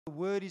The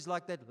word is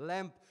like that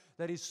lamp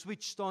that is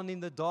switched on in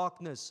the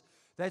darkness.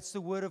 That's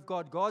the word of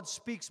God. God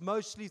speaks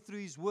mostly through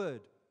His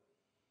word.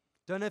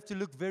 Don't have to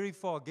look very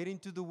far. Get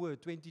into the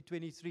word,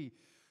 2023.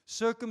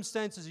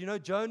 Circumstances.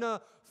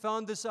 Jonah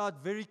found this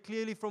out very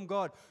clearly from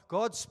God.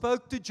 God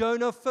spoke to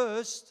Jonah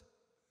first,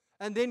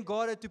 and then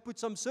God had to put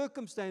some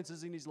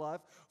circumstances in his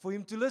life for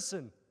him to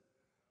listen.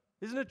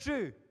 Isn't it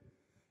true?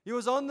 He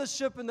was on the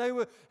ship and they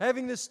were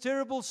having this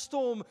terrible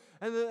storm,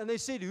 and they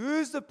said,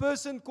 "Who's the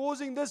person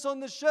causing this on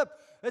the ship?"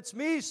 "It's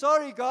me.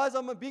 Sorry, guys,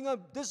 I'm being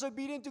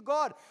disobedient to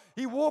God."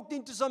 He walked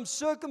into some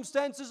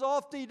circumstances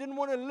after he didn't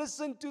want to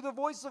listen to the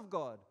voice of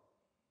God.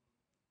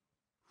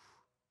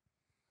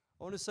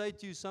 I want to say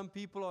to you, some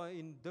people are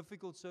in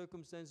difficult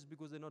circumstances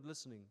because they're not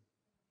listening.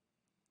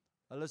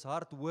 Hulle is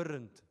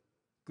hardhorend.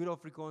 Good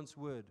Afrikaans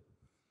word.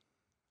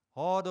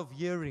 Hard of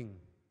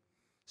hearing.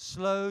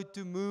 Slow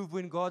to move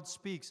when God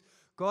speaks.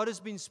 God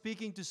has been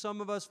speaking to some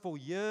of us for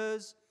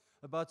years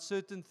about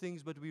certain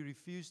things, but we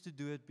refuse to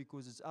do it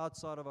because it's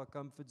outside of our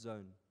comfort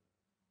zone.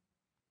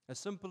 As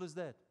simple as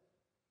that.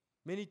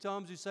 Many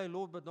times we say,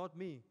 "Lord, but not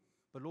me."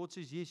 But Lord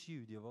says, "Yes,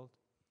 you, Dewald."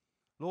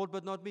 "Lord,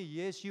 but not me."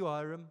 "Yes, you,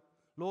 Hiram."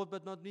 "Lord,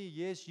 but not me."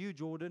 "Yes, you,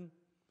 Jordan."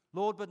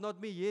 "Lord, but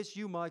not me." "Yes,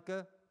 you,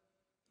 Micah."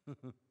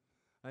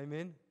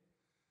 Amen.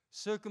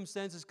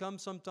 Circumstances come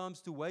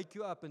sometimes to wake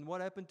you up. And what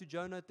happened to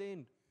Jonah at the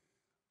end?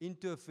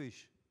 Into a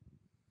fish.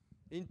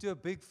 Into a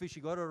big fish.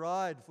 He got a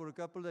ride for a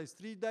couple of days.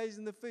 3 days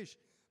in the fish.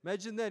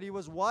 Imagine that. He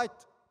was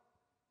white.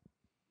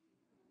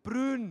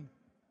 Prune.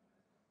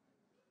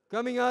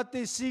 Coming out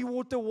there,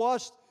 seawater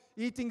washed,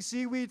 eating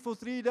seaweed for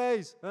 3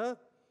 days. Huh?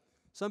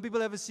 Some people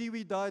have a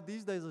seaweed diet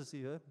these days, I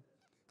see. Huh?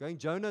 Going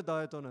Jonah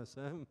diet on us.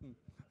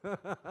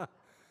 Huh?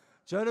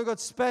 Jonah got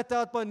spat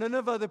out by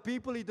Nineveh, the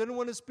people he didn't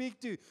want to speak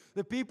to,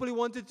 the people he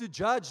wanted to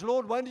judge.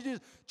 "Lord, why did you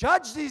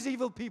judge these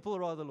evil people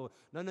rather, Lord?"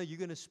 No, you're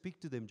going to speak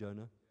to them,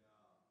 Jonah.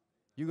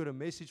 You got a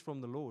message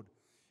from the Lord.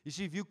 You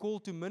see, if you call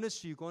to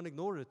ministry, you can't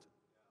ignore it.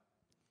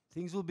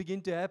 Things will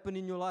begin to happen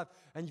in your life.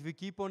 And if you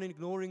keep on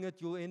ignoring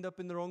it, you'll end up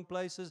in the wrong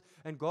places.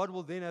 And God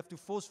will then have to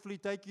forcefully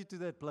take you to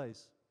that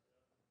place.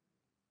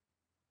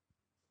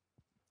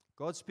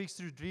 God speaks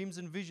through dreams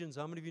and visions.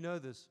 How many of you know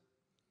this?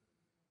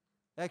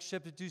 Acts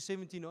chapter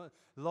 2:17.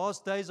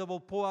 "Last days I will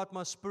pour out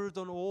my spirit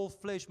on all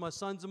flesh. My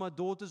sons and my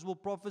daughters will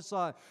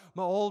prophesy.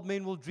 My old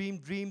men will dream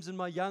dreams, and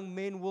my young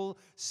men will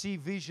see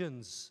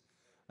visions."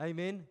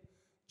 Amen.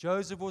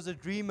 Joseph was a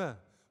dreamer,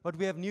 but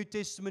we have New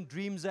Testament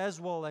dreams as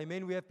well.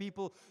 Amen. We have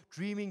people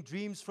dreaming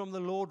dreams from the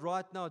Lord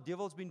right now.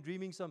 Devil's been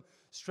dreaming some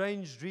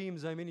strange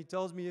dreams. Amen. He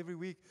tells me every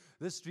week,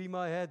 "This dream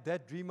I had,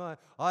 that dream I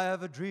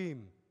have a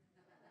dream."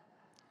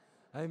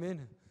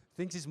 Amen.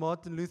 Thinks he's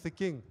Martin Luther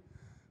King.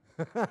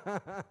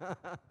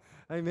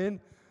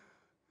 Amen.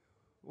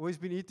 Always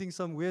been eating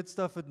some weird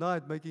stuff at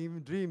night, making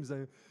even dreams.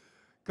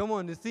 Come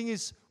on, the thing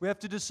is, we have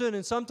to discern.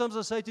 And sometimes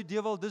I say to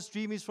Dewald, "This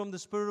dream is from the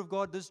Spirit of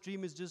God. This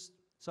dream is just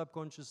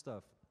subconscious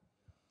stuff."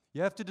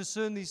 You have to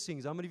discern these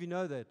things. How many of you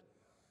know that?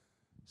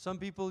 Some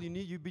people,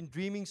 you've been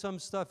dreaming some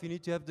stuff. You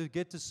need to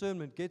get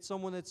discernment. Get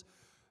someone that's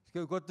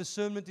got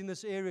discernment in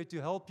this area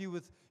to help you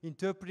with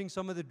interpreting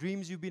some of the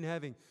dreams you've been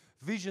having.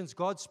 Visions.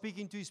 God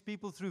speaking to His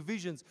people through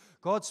visions.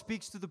 God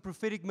speaks to the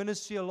prophetic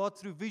ministry a lot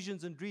through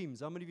visions and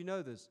dreams. How many of you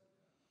know this?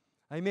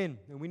 Amen.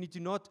 And we need to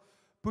not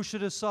push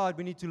it aside.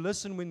 We need to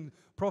listen when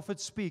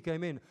prophets speak.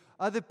 Amen.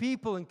 Other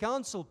people and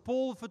counsel.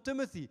 Paul for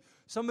Timothy.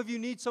 Some of you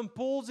need some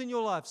Pauls in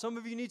your life. Some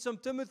of you need some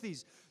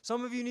Timothys.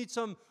 Some of you need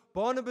some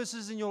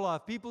Barnabases in your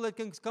life. People that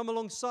can come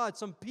alongside.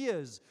 Some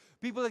peers.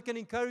 People that can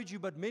encourage you.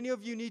 But many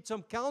of you need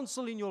some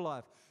counsel in your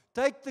life.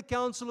 Take the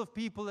counsel of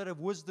people that have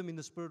wisdom in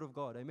the Spirit of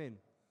God. Amen.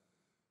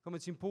 Come,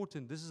 it's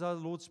important. This is how the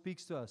Lord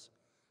speaks to us.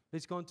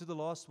 Let's go on to the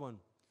last one.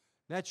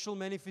 Natural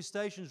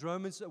manifestations.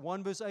 Romans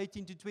 1 verse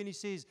 18 to 20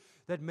 says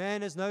that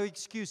man has no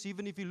excuse.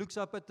 Even if he looks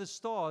up at the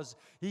stars,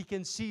 he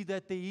can see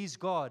that there is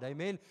God.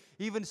 Amen.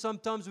 Even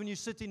sometimes when you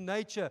sit in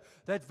nature,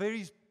 that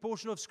very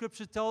portion of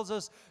Scripture tells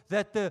us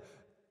that the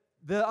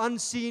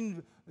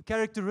unseen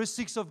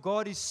characteristics of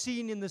God is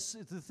seen in the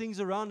things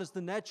around us,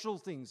 the natural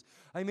things.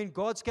 I mean,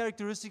 God's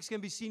characteristics can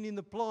be seen in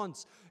the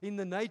plants, in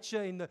the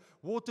nature, in the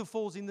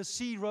waterfalls, in the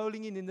sea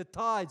rolling in the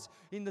tides,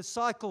 in the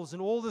cycles,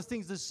 and all the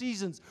things, the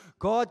seasons.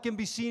 God can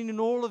be seen in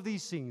all of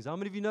these things. How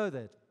many of you know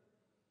that?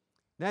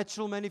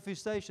 Natural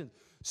manifestations.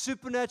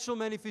 Supernatural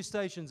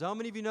manifestations. How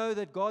many of you know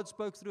that God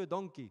spoke through a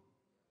donkey?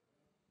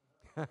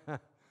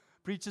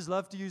 Preachers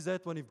love to use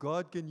that one. If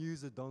God can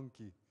use a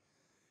donkey,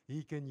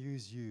 He can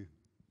use you.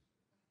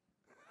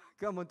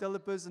 Come on, tell the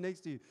person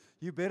next to you,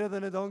 you're better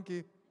than a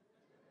donkey.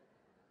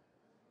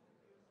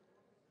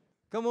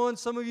 Come on,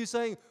 some of you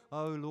saying,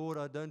 "Oh Lord,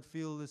 I don't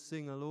feel this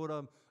thing. Oh Lord,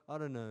 I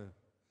don't know."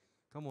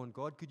 Come on,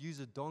 God could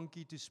use a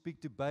donkey to speak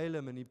to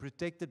Balaam, and He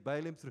protected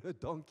Balaam through a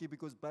donkey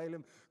because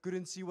Balaam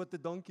couldn't see what the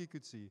donkey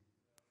could see.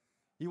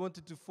 He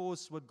wanted to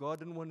force what God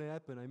didn't want to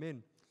happen.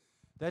 Amen.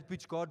 That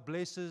which God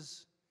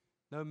blesses,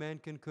 no man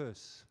can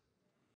curse.